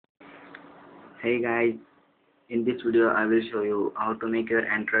Hey guys, in this video I will show you how to make your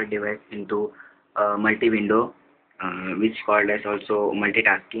Android device into multi-window, which called as also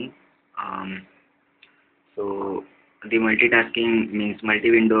multitasking. Um, so the multitasking means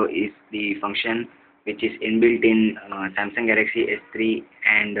multi-window is the function which is inbuilt in Samsung Galaxy S3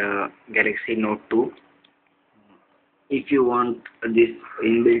 and Galaxy Note 2. If you want this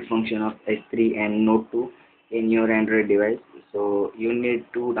inbuilt function of S3 and Note 2 in your Android device, so you need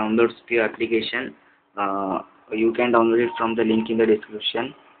to download few application. You can download it from the link in the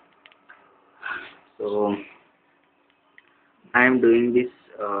description. So I am doing this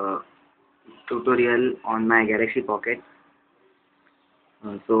tutorial on my Galaxy Pocket.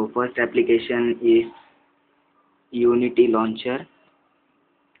 So first application is Unity Launcher.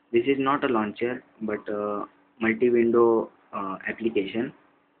 This is not a launcher but a multi-window application.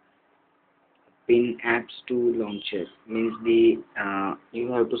 Pin apps to launcher means the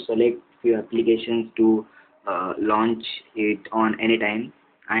you have to select few applications to launch it on any time.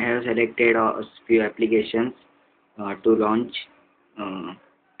 I have selected a few applications to launch, uh,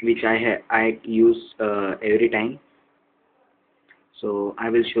 which I use every time. So I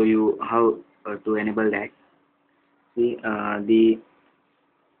will show you how to enable that. See, the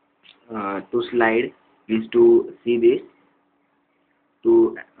to slide means to see this,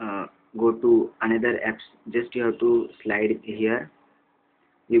 to go to another apps, just you have to slide here.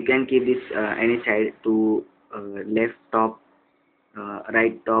 You can keep this any side to left top,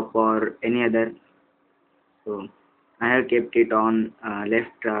 right top, or any other. So I have kept it on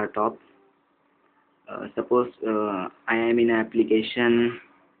left top. Suppose I am in an application.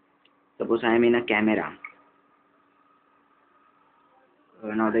 Suppose I am in a camera.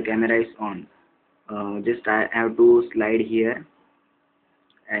 Now the camera is on. Just I have to slide here,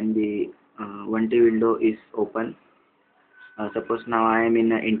 and the one T window is open. Suppose now I am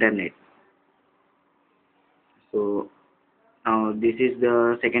in internet. So now this is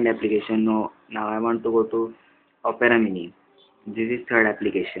the second application. Now I want to go to Opera Mini. This is third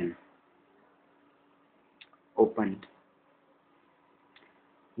application. Opened.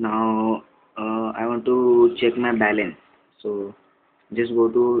 Now I want to check my balance. So just go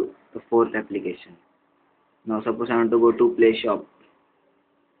to the fourth application. Now suppose I want to go to Play Shop.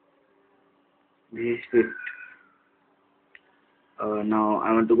 This is fifth. Now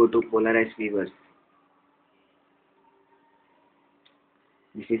I want to go to Polarized Viewers.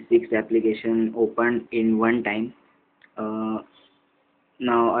 This is sixth application opened in one time. Uh,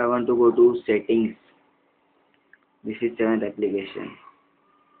 Now I want to go to settings. This is seventh application.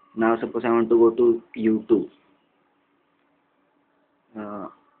 Now suppose I want to go to YouTube. Uh,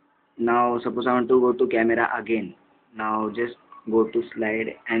 Now suppose I want to go to camera again. Now just go to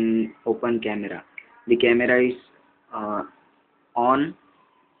slide and open camera. The camera is uh, on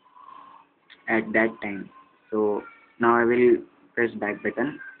at that time. So now I will press back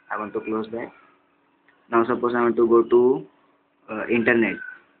button. I want to close that. Now suppose I want to go to internet.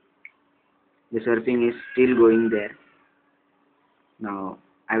 The surfing is still going there. Now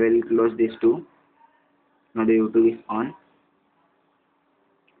I will close this too. Now the YouTube is on.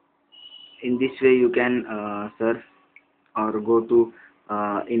 In this way you can surf or go to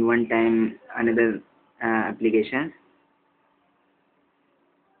in one time another application.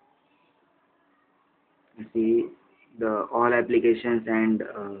 See, the all applications and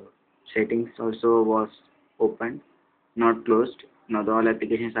settings also was opened, not closed. Now the all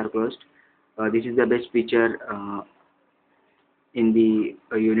applications are closed. This is the best feature in the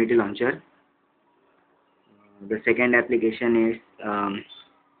Unity launcher. The second application is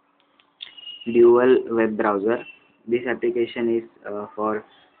Dual Web Browser. This application is for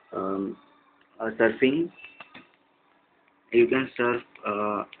um, surfing. You can surf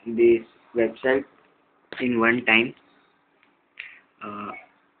this website in one time. Uh,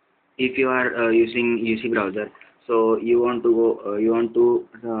 if you are using UC browser, so you want to go, you want to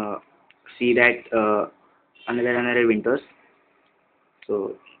see that another windows.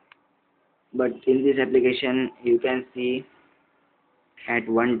 So, but in this application, you can see at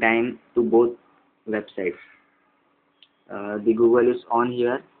one time to both websites. The Google is on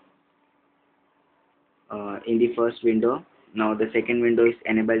here in the first window. Now the second window is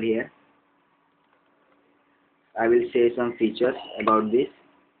enabled here. I will say some features about this.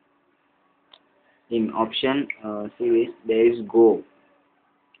 In option, see this, there is Go,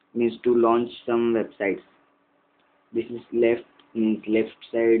 means to launch some websites. This is left, means left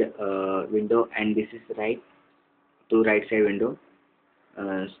side window, and this is right, to right side window.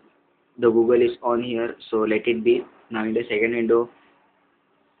 Uh, the Google is on here, so let it be. Now in the second window,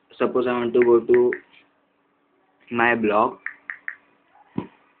 suppose I want to go to my blog.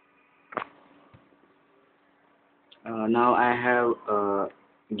 Now I have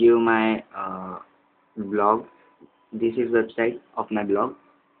give my blog. This is website of my blog.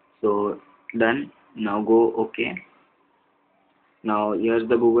 So done. Now go OK. Now here's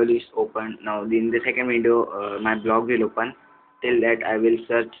the Google is open. Now in the second window my blog will open. Till that I will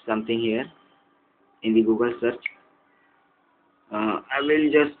search something here in the Google search. I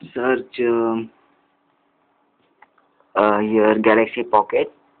will just search here Galaxy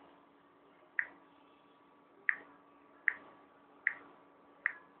Pocket.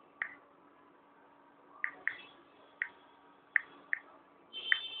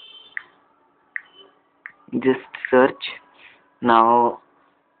 Just search. Now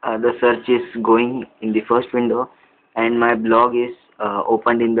the search is going in the first window and my blog is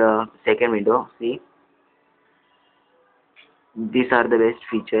opened in the second window. See, these are the best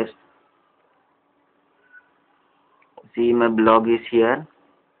features. See, my blog is here.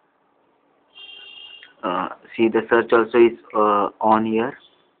 See, the search also is on here.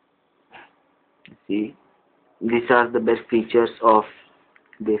 See, these are the best features of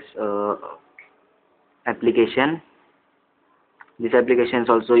this application. This applications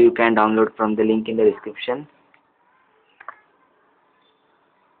also you can download from the link in the description.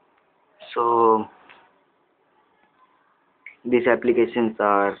 So these applications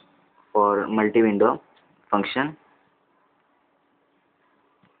are for multi-window function.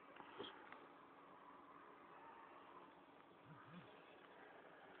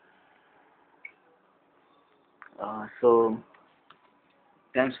 So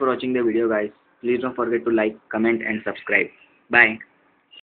thanks for watching the video, guys. Please don't forget to like, comment and subscribe. Bye.